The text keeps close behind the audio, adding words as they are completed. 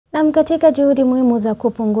Na katika juhudi muhimu za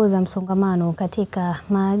kupunguza msongamano katika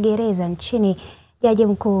magereza nchini, Jaji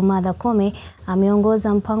Mkuu Martha Koome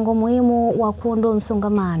ameongoza mpango muhimu wa kuondoa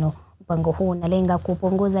msongamano. Mpango huu unalenga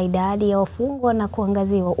kupunguza idadi ya wafungwa na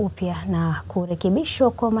kuangaziwa upya na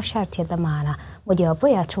kurekebishwa kwa masharti ya dhamana. Mojawapo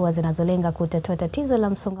ya hatua zinazolenga kutatua tatizo la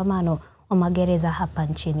msongamano wa magereza hapa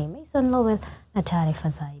nchini. Na taarifa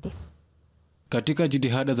zaidi. Katika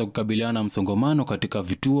jitihada za kukabiliana na msongamano katika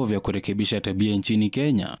vituo vya kurekebisha tabia nchini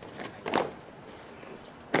Kenya,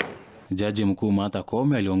 Jaji Mkuu Martha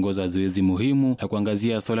Koome aliongoza zoezi muhimu la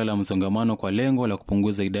kuangazia swala la msongamano kwa lengo la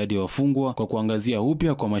kupunguza idadi ya wafungwa kwa kuangazia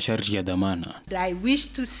upya kwa masharti ya dhamana. I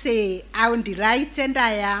wish to say how delighted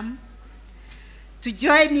I am to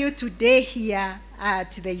join you today here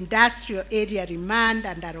at the Industrial Area Remand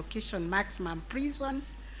and Allocation Maximum Prison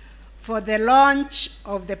for the launch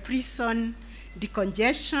of the prison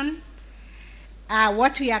decongestion,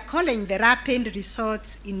 what we are calling the Rapid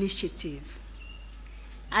Results Initiative.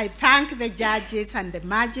 I thank the judges and the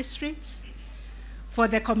magistrates for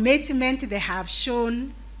the commitment they have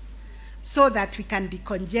shown so that we can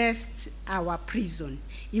decongest our prison.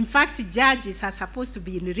 In fact, judges are supposed to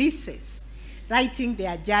be in recess, writing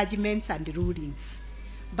their judgments and rulings.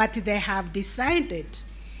 But they have decided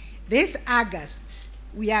this August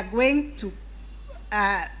we are going to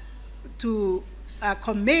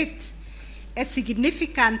commit a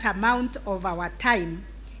significant amount of our time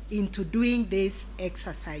into doing this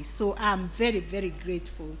exercise. So I'm very, very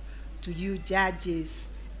grateful to you judges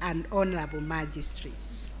and honorable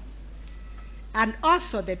magistrates. And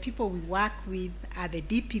also the people we work with are the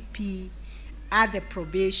DPP, are the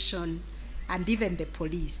probation, and even the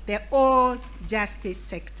police. They're all justice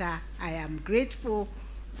sector. I am grateful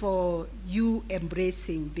for you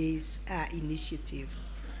embracing this initiative.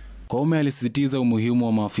 Koome alisisitiza umuhimu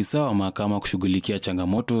wa maafisa wa mahakama kushughulikia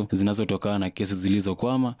changamoto zinazotokana na kesi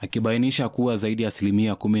zilizokwama, akibainisha kuwa zaidi ya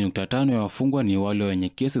 10.5% ya wafungwa ni wale wenye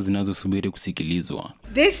kesi zinazosubiri kusikilizwa.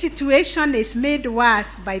 This situation is made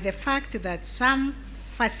worse by the fact that some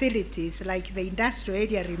facilities like the Industrial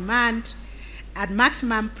Area Remand and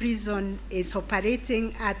Maximum Prison is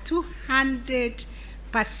operating at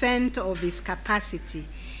 200% of its capacity,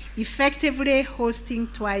 effectively hosting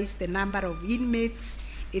twice the number of inmates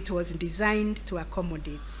it was designed to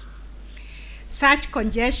accommodate. Such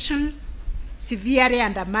congestion severely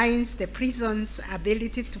undermines the prison's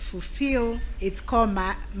ability to fulfill its core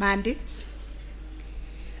mandate,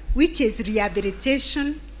 which is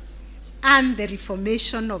rehabilitation and the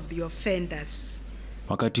reformation of the offenders.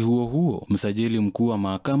 Wakati huo huo, msajili mkuu wa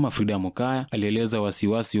mahakama Frida Mukaya alieleza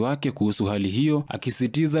wasiwasi wake kuhusu hali hiyo,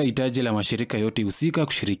 akisisitiza hitaji la mashirika yote husika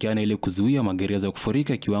kushirikiana ili kuzuia magereza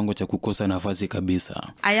kufurika kiwango cha kukosa nafasi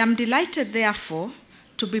kabisa. I am delighted therefore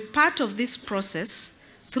to be part of this process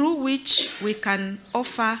through which we can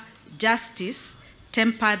offer justice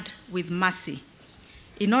tempered with mercy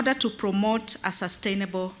in order to promote a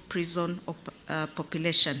sustainable prison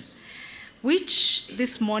population, which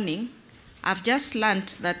this morning I've just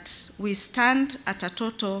learned that we stand at a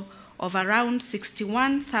total of around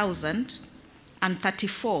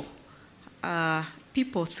 61,034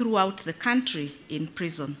 people throughout the country in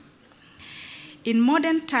prison. In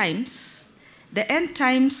modern times, the end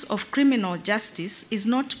times of criminal justice is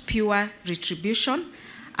not pure retribution,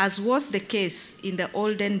 as was the case in the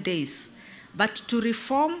olden days, but to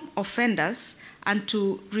reform offenders and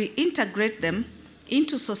to reintegrate them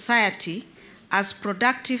into society as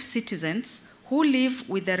productive citizens who live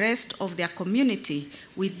with the rest of their community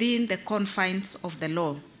within the confines of the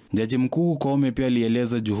law. Jaji Mkuu Koome pia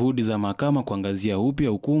alieleza juhudi za mahakama kuangazia upya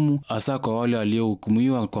hukumu, hasa kwa wale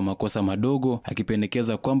waliohukumiwa kwa makosa madogo,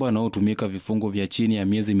 akipendekeza kwamba wanaotumika vifungo vya chini ya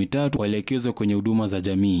miezi 3 waelekezwe kwenye huduma za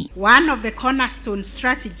jamii. One of the cornerstone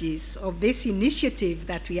strategies of this initiative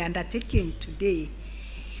that we are undertaking today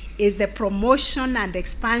is the promotion and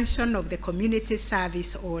expansion of the community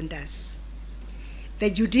service orders. The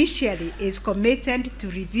judiciary is committed to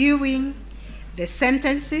reviewing the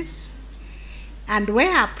sentences, and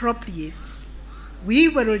where appropriate, we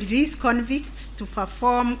will release convicts to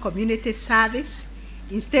perform community service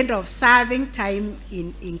instead of serving time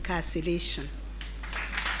in incarceration.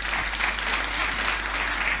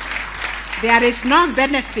 There is no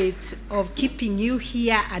benefit of keeping you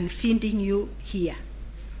here and feeding you here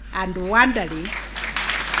and wondering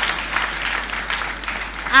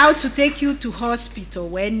how to take you to hospital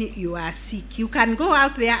when you are sick. You can go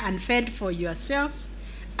out there and fend for yourselves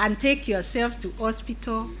and take yourselves to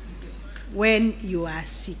hospital when you are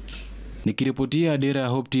sick. Nikiripotia Dira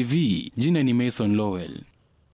Hope TV, jina ni Mason Lowell.